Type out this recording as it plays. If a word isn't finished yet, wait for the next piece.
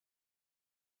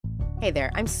Hey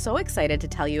there, I'm so excited to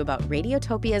tell you about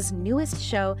Radiotopia's newest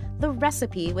show, The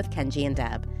Recipe with Kenji and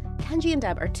Deb. Kenji and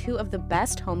Deb are two of the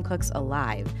best home cooks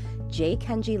alive. J.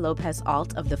 Kenji Lopez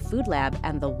Alt of The Food Lab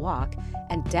and The Walk,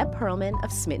 and Deb Perlman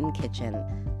of Smitten Kitchen.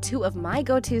 Two of my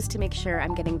go-tos to make sure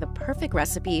I'm getting the perfect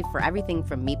recipe for everything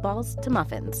from meatballs to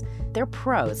muffins. They're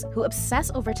pros who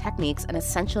obsess over techniques and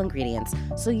essential ingredients,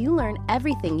 so you learn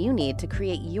everything you need to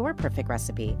create your perfect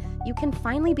recipe. You can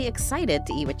finally be excited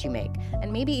to eat what you make,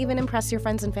 and maybe even impress your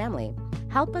friends and family.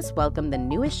 Help us welcome the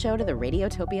newest show to the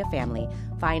Radiotopia family.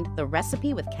 Find The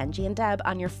Recipe with Kenji and Deb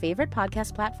on your favorite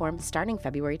podcast platform starting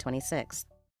February 26th.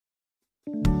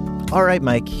 All right,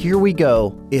 Mike, here we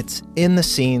go. It's In the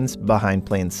Scenes Behind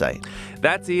Plain Sight.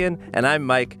 That's Ian, and I'm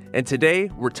Mike, and today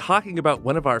we're talking about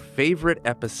one of our favorite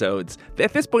episodes.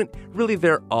 At this point, really,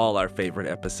 they're all our favorite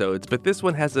episodes, but this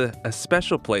one has a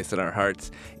special place in our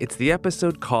hearts. It's the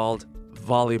episode called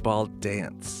Volleyball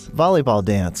Dance. Volleyball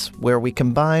Dance, where we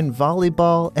combine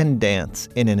volleyball and dance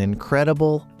in an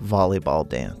incredible volleyball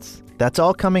dance. That's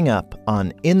all coming up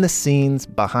on In the Scenes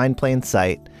Behind Plain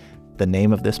Sight, the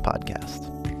name of this podcast.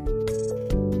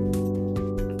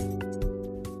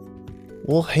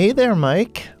 Well, hey there,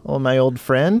 Mike. Well, my old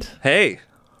friend. Hey.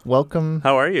 Welcome.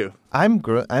 How are you? I'm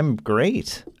great. I'm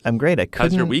great.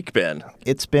 How's your week been?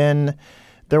 It's been,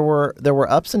 there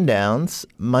were ups and downs.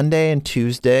 Monday and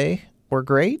Tuesday were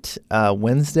great.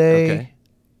 Wednesday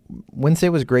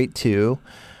was great too.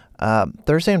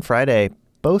 Thursday and Friday,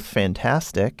 both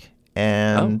fantastic.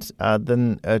 And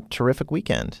then a terrific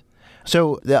weekend.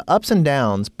 So the ups and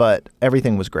downs, but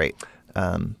everything was great.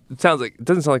 It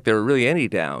doesn't sound like there were really any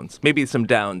downs. Maybe some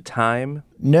downtime.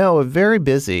 No, very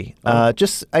busy.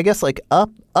 Just I guess like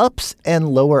ups and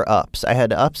lower ups. I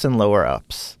had ups and lower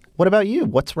ups. What about you?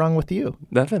 What's wrong with you?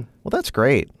 Nothing. Well, that's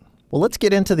great. Well, let's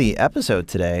get into the episode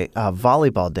today.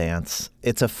 Volleyball Dance.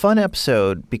 It's a fun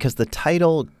episode because the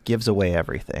title gives away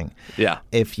everything. Yeah.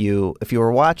 If you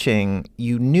were watching,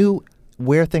 you knew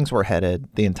where things were headed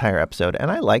the entire episode, and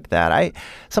I like that. I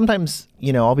sometimes,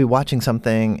 I'll be watching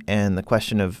something, and the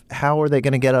question of how are they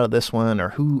going to get out of this one, or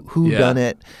who done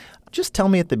it, just tell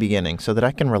me at the beginning so that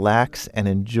I can relax and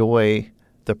enjoy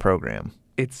the program.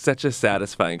 It's such a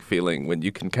satisfying feeling when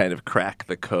you can kind of crack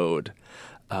the code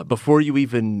before you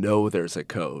even know there's a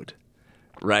code.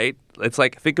 Right? It's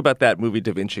like, think about that movie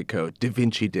Da Vinci Code. Da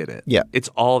Vinci did it. Yeah. It's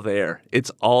all there. It's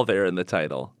all there in the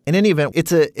title. In any event,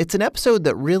 it's an episode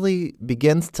that really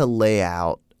begins to lay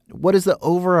out what is the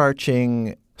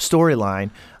overarching storyline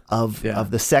of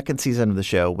the second season of the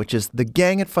show, which is the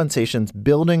gang at Funsation's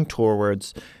building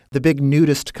towards the big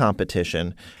nudist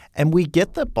competition. And we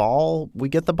get the ball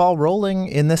rolling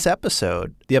in this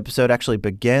episode. The episode actually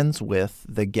begins with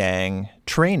the gang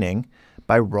training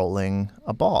by rolling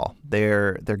a ball.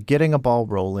 They're getting a ball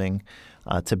rolling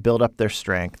to build up their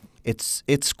strength.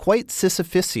 It's quite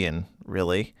Sisyphusian,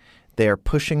 really. They're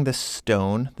pushing this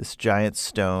giant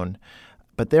stone,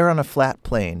 but they're on a flat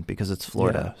plain because it's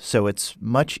Florida. Yeah. So it's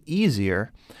much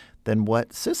easier than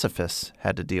what Sisyphus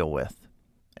had to deal with.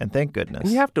 And thank goodness.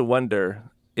 And you have to wonder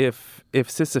if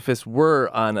Sisyphus were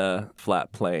on a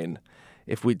flat plain,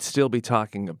 if we'd still be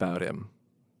talking about him.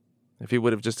 If he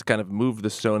would have just kind of moved the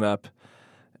stone up,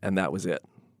 and that was it.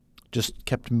 Just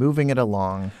kept moving it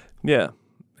along. Yeah.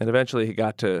 And eventually he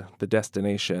got to the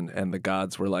destination, and the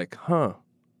gods were like,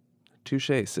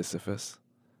 touche, Sisyphus.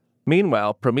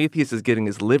 Meanwhile, Prometheus is getting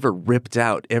his liver ripped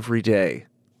out every day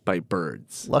by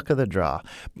birds. Luck of the draw.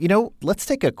 Let's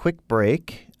take a quick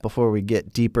break before we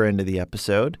get deeper into the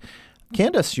episode.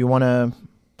 Candace, you want to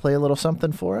play a little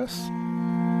something for us?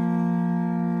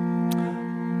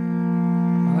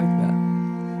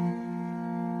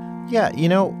 Yeah,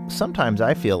 sometimes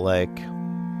I feel like,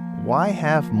 why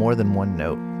have more than one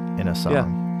note in a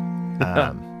song?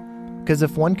 Because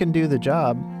if one can do the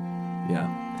job. Yeah.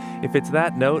 If it's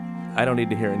that note, I don't need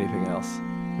to hear anything else.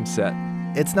 I'm set.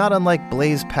 It's not unlike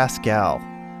Blaise Pascal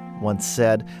once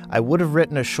said, "I would have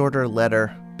written a shorter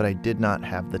letter, but I did not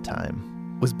have the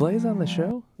time." Was Blaise on the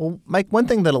show? Well, Mike, one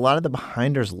thing that a lot of the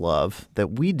behinders love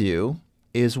that we do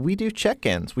is we do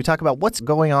check-ins. We talk about what's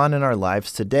going on in our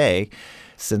lives today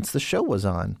since the show was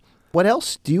on. What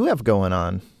else do you have going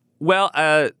on? Well,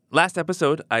 last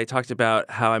episode, I talked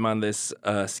about how I'm on this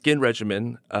skin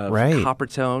regimen of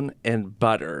Coppertone and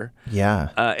butter. Yeah.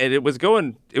 And it was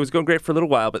going great for a little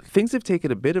while, but things have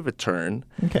taken a bit of a turn.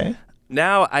 Okay.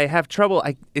 Now I have trouble.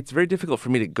 It's very difficult for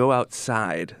me to go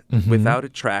outside without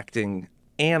attracting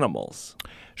animals.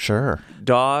 Sure.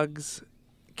 Dogs,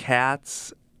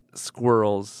 cats,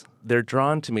 squirrels, they're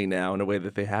drawn to me now in a way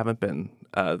that they haven't been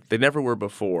They never were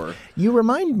before. You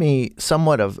remind me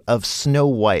somewhat of Snow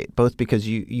White, both because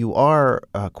you are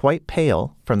quite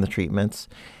pale from the treatments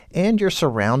and you're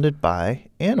surrounded by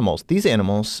animals. These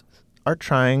animals are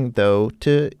trying, though,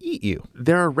 to eat you.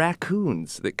 There are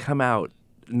raccoons that come out.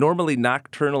 Normally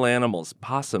nocturnal animals,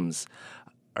 possums,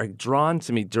 are drawn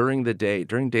to me during the day,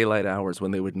 during daylight hours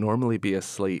when they would normally be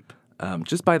asleep,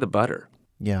 just by the butter.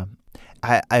 Yeah.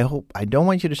 I don't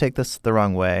want you to take this the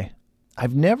wrong way.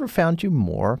 I've never found you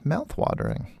more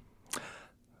mouthwatering.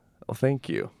 Well, thank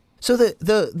you. So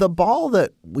the ball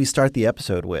that we start the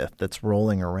episode with that's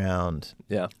rolling around,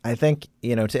 Yeah. I think,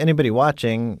 to anybody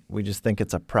watching, we just think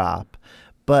it's a prop.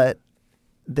 But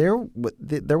there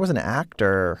was an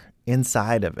actor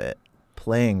inside of it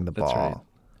playing the ball.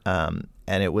 Right.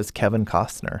 And it was Kevin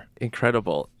Costner.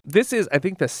 Incredible. This is, I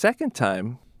think, the second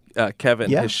time Kevin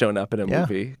has shown up in a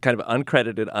movie, kind of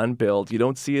uncredited, unbilled. You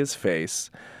don't see his face.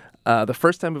 The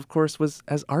first time, of course, was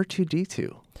as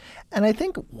R2-D2. And I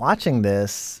think watching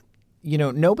this,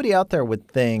 nobody out there would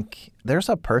think there's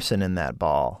a person in that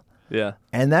ball. Yeah.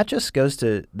 And that just goes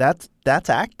to that's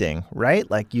acting, right?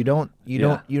 Like you don't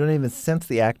even sense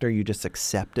the actor, you just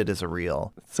accept it as a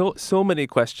real. So many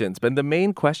questions, but the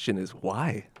main question is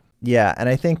why? Yeah, and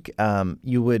I think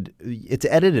it's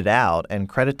edited out, and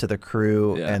credit to the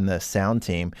crew and the sound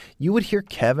team. You would hear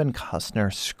Kevin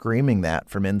Costner screaming that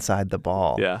from inside the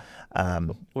ball. Yeah.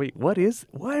 Wait,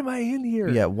 why am I in here?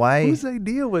 Yeah, why? Whose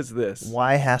idea was this?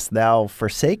 Why hast thou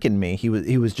forsaken me? He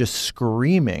was just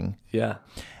screaming. Yeah.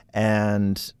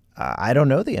 And I don't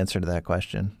know the answer to that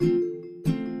question.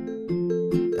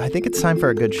 I think it's time for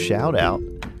a good shout out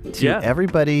to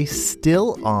everybody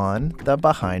still on the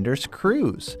Behinders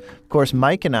cruise. Of course,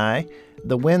 Mike and I,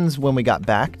 the winds when we got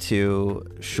back to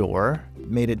shore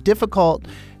made it difficult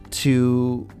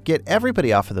to get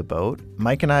everybody off of the boat.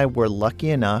 Mike and I were lucky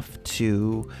enough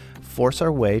to force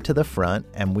our way to the front,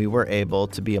 and we were able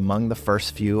to be among the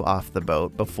first few off the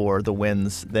boat before the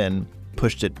winds then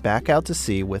pushed it back out to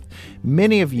sea with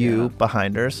many of you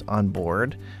Behinders on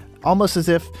board, almost as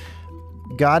if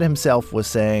God himself was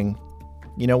saying,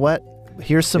 you know what?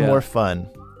 Here's some more fun.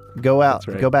 Go out.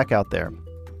 Go back out there.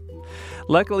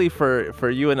 Luckily for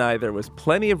you and I, there was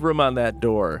plenty of room on that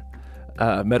door,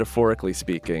 metaphorically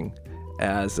speaking,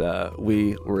 as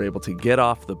we were able to get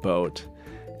off the boat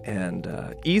and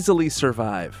easily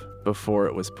survive before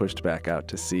it was pushed back out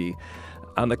to sea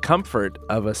on the comfort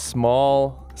of a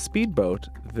small speedboat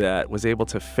that was able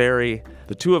to ferry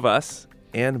the two of us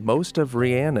and most of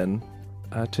Rhiannon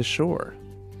to shore.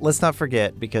 Let's not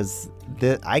forget, because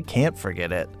I can't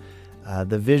forget it,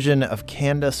 the vision of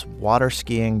Candace water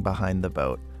skiing behind the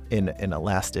boat in a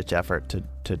last-ditch effort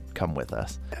to come with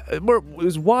us. It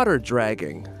was water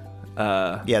dragging.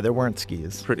 There weren't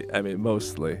skis.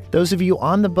 Mostly. Those of you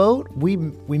on the boat, we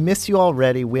miss you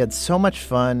already. We had so much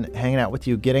fun hanging out with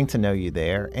you, getting to know you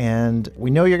there, and we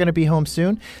know you're going to be home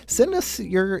soon. Send us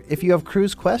if you have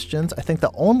cruise questions. I think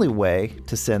the only way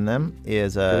to send them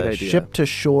is a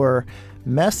ship-to-shore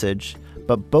message,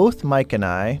 but both Mike and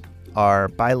I are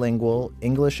bilingual,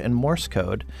 English and Morse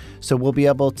code, so we'll be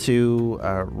able to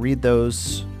read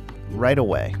those right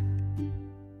away.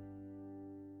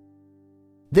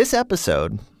 This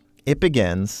episode, it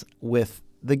begins with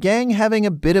the gang having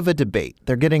a bit of a debate.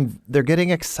 They're getting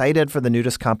excited for the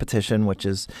nudist competition, which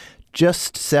is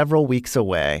just several weeks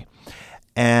away.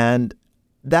 And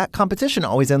that competition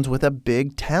always ends with a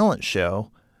big talent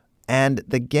show. And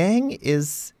the gang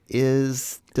is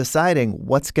deciding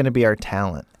what's going to be our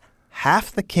talent.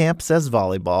 Half the camp says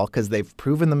volleyball because they've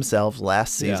proven themselves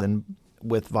last season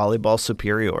with volleyball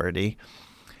superiority.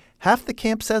 Half the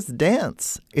camp says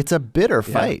dance. It's a bitter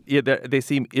fight. Yeah, they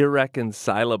seem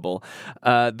irreconcilable.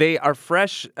 They are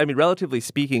fresh, relatively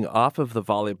speaking, off of the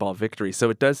volleyball victory. So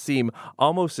it does seem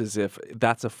almost as if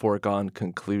that's a foregone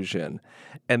conclusion.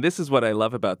 And this is what I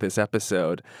love about this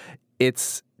episode.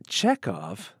 It's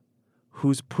Chekhov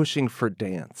who's pushing for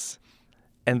dance.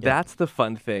 And that's the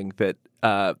fun thing that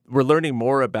we're learning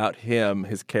more about him,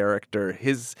 his character,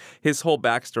 his whole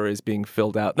backstory is being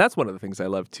filled out. And that's one of the things I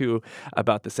love, too,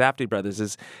 about the Safdie brothers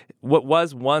is what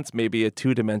was once maybe a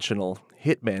two-dimensional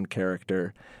hitman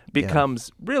character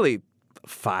becomes really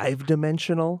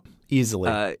five-dimensional.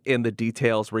 Easily. In the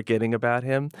details we're getting about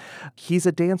him. He's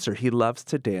a dancer. He loves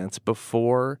to dance.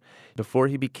 Before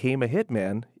he became a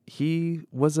hitman, he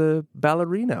was a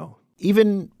ballerino.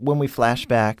 Even when we flash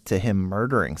back to him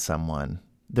murdering someone,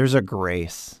 there's a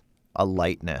grace, a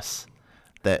lightness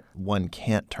that one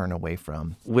can't turn away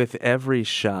from. With every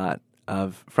shot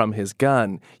from his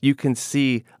gun, you can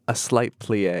see a slight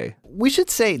plie. We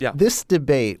should say this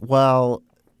debate, while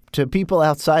to people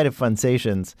outside of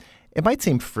Funsations, it might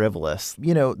seem frivolous.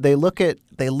 They look at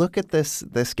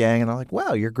this gang and they're like,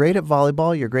 wow, you're great at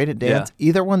volleyball, you're great at dance. Yeah.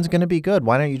 Either one's going to be good.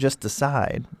 Why don't you just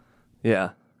decide?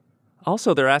 Yeah.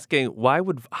 Also, they're asking,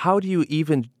 how do you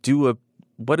even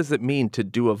what does it mean to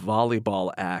do a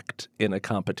volleyball act in a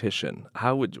competition?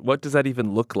 What does that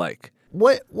even look like?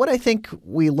 What I think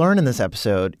we learn in this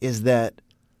episode is that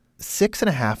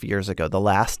 6.5 years ago, the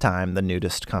last time the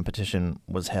nudist competition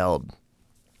was held,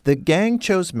 the gang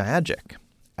chose magic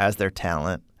as their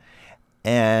talent,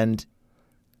 and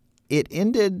it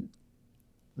ended,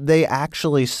 they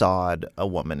actually sawed a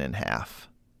woman in half.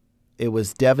 It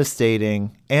was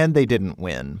devastating, and they didn't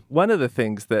win. One of the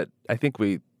things that I think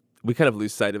we kind of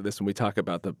lose sight of this when we talk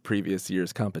about the previous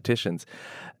year's competitions,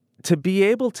 to be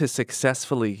able to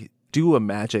successfully do a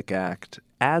magic act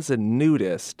as a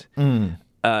nudist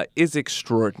is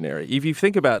extraordinary. If you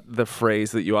think about the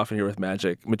phrase that you often hear with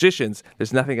magicians,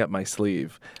 there's nothing up my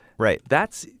sleeve. Right.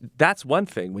 That's one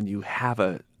thing when you have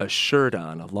a shirt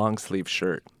on, a long sleeve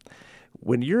shirt.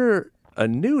 When you're a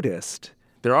nudist,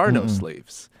 there are no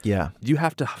sleeves. Yeah. You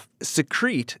have to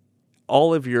secrete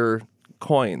all of your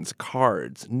coins,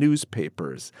 cards,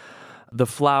 newspapers, the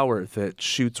flower that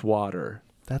shoots water.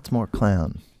 That's more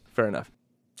clown. Fair enough.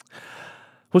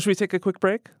 Well, should we take a quick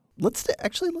break? Let's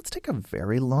take a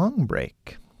very long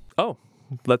break. Oh,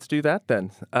 let's do that then.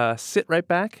 Sit right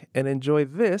back and enjoy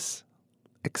this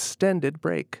extended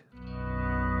break.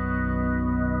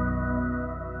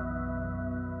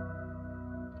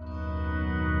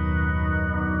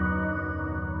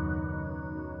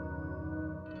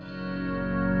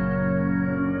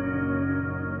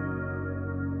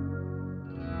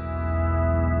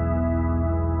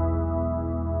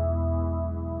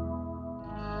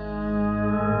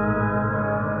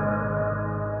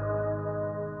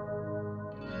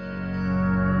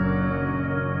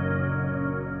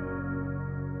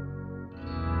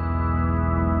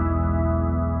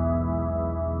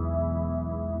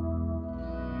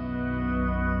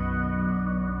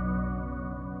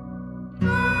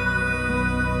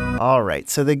 All right,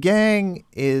 so the gang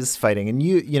is fighting,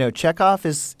 and Chekhov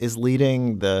is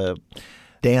leading the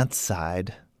dance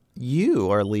side.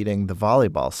 You are leading the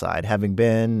volleyball side, having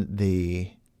been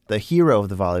the hero of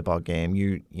the volleyball game.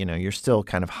 You're still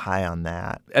kind of high on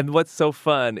that. And what's so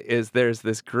fun is there's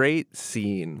this great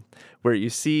scene where you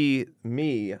see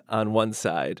me on one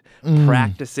side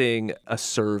practicing a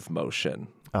serve motion.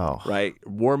 Oh, right,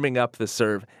 warming up the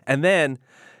serve, and then.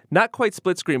 Not quite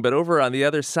split screen, but over on the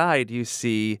other side, you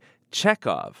see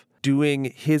Chekhov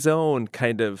doing his own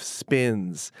kind of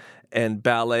spins and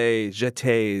ballet,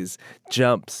 jetés,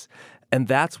 jumps. And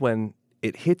that's when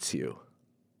it hits you.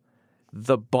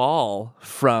 The ball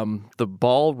from the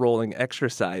ball rolling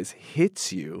exercise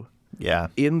hits you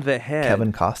in the head.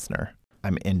 Kevin Costner.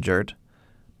 I'm injured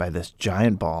by this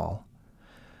giant ball.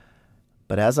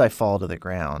 But as I fall to the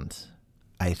ground,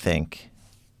 I think,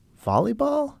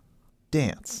 volleyball?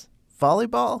 Dance.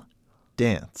 Volleyball?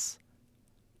 Dance.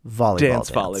 Volleyball dance.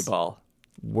 Volleyball.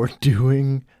 We're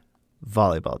doing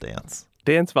volleyball dance.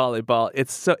 Dance volleyball.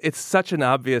 It's such an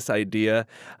obvious idea.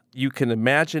 You can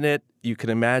imagine it. You can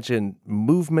imagine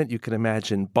movement. You can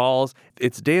imagine balls.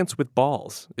 It's dance with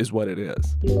balls is what it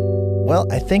is. Well,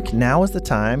 I think now is the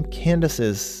time. Candace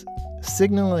is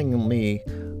signaling me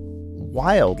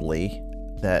wildly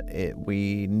that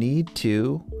we need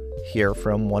to hear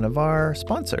from one of our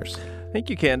sponsors. Thank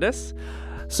you, Candace.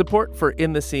 Support for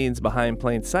In the Scenes Behind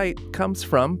Plain Sight comes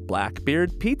from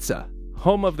Blackbeard Pizza.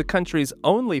 Home of the country's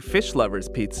only fish lovers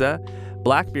pizza,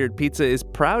 Blackbeard Pizza is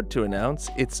proud to announce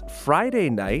its Friday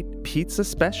night pizza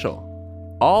special.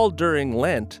 All during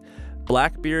Lent,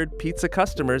 Blackbeard Pizza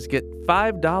customers get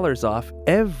 $5 off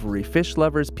every fish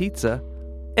lovers pizza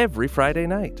every Friday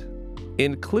night,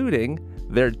 including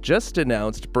their just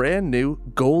announced brand new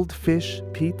Goldfish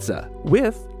Pizza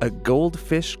with a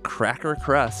goldfish cracker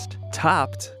crust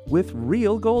topped with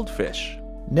real goldfish.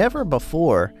 Never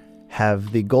before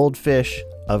have the goldfish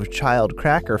of child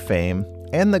cracker fame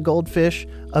and the goldfish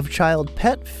of child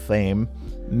pet fame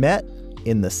met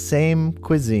in the same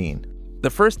cuisine. The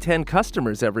first 10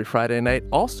 customers every Friday night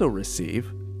also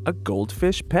receive a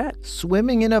goldfish pet.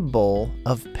 Swimming in a bowl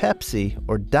of Pepsi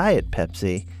or Diet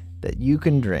Pepsi that you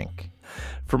can drink.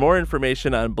 For more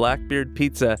information on Blackbeard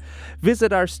Pizza,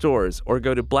 visit our stores or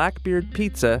go to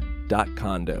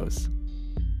blackbeardpizza.condos.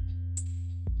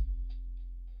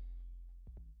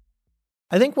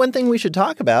 I think one thing we should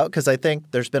talk about, because I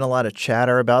think there's been a lot of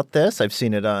chatter about this. I've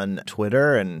seen it on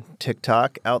Twitter and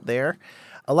TikTok out there.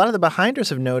 A lot of the behinders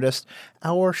have noticed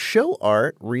our show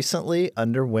art recently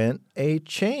underwent a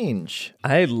change.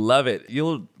 I love it.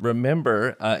 You'll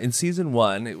remember in season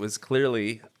 1, it was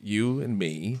clearly you and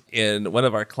me, in one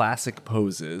of our classic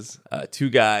poses, two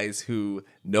guys who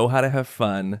know how to have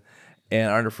fun and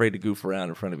aren't afraid to goof around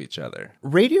in front of each other.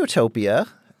 Radiotopia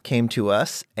came to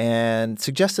us and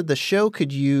suggested the show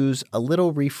could use a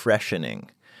little refreshening.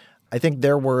 I think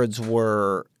their words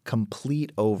were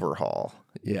complete overhaul.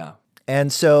 Yeah.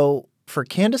 And so for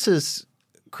Candace's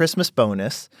Christmas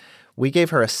bonus, we gave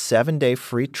her a 7-day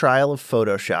free trial of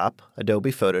Photoshop,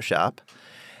 Adobe Photoshop.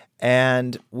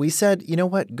 And we said, you know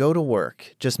what, go to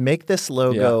work. Just make this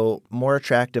logo more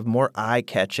attractive, more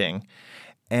eye-catching.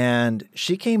 And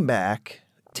she came back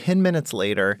 10 minutes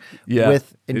later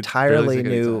with entirely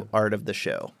new art of the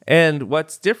show. And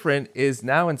what's different is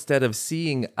now instead of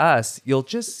seeing us, you'll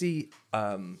just see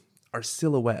our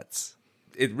silhouettes.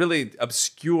 It really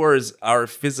obscures our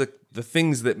the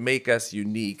things that make us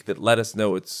unique, that let us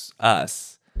know it's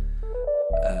us.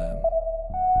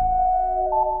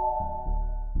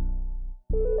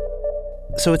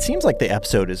 So it seems like the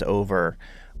episode is over.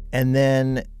 And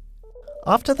then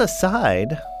off to the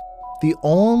side, the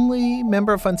only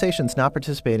member of Funsations not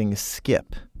participating is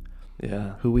Skip.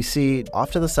 Yeah. Who we see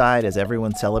off to the side as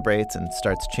everyone celebrates and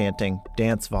starts chanting,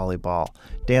 "Dance volleyball,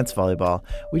 dance volleyball."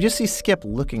 We just see Skip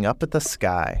looking up at the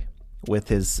sky with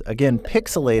his, again,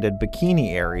 pixelated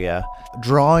bikini area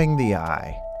drawing the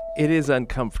eye. It is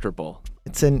uncomfortable.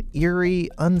 It's an eerie,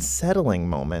 unsettling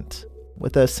moment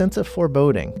with a sense of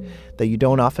foreboding that you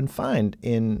don't often find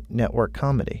in network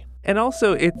comedy. And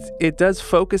also, it does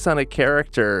focus on a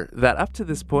character that up to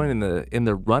this point in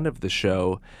the run of the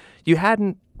show, you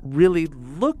hadn't really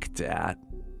looked at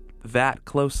that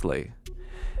closely.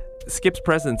 Skip's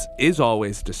presence is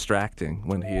always distracting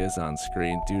when he is on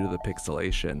screen due to the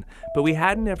pixelation, but we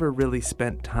hadn't ever really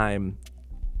spent time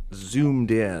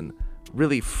zoomed in,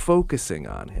 really focusing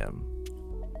on him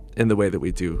in the way that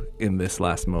we do in this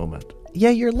last moment.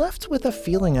 Yeah, you're left with a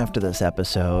feeling after this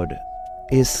episode.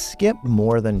 Is Skip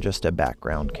more than just a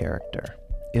background character?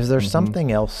 Is there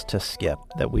something else to Skip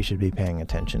that we should be paying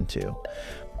attention to?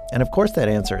 And of course that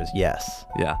answer is yes.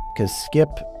 Yeah. Because Skip,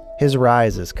 his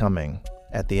rise is coming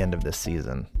at the end of this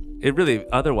season. It really,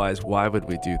 otherwise, why would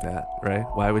we do that, right?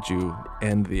 Why would you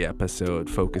end the episode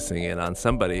focusing in on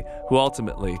somebody who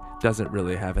ultimately doesn't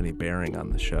really have any bearing on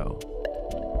the show?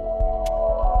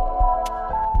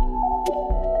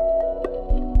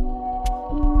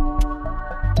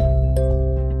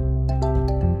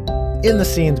 In the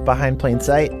Scenes Behind Plain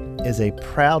Sight is a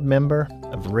proud member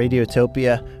of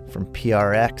Radiotopia from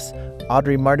PRX,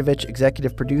 Audrey Martovich,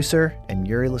 executive producer, and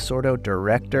Yuri Lasordo,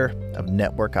 director of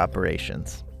network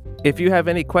operations. If you have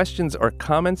any questions or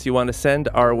comments you want to send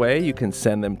our way, you can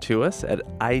send them to us at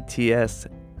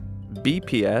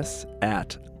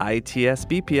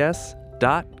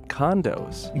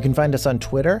itsbps@itsbps.condos. You can find us on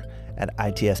Twitter at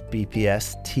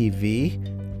itsbpstv.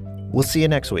 We'll see you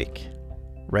next week,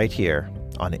 right here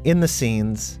on In the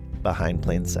Scenes Behind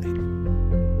Plain Sight.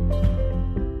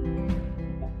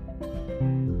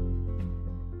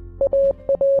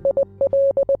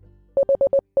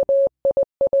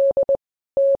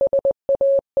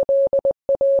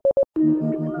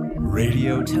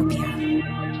 Radiotopia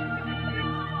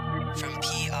from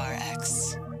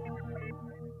PRX.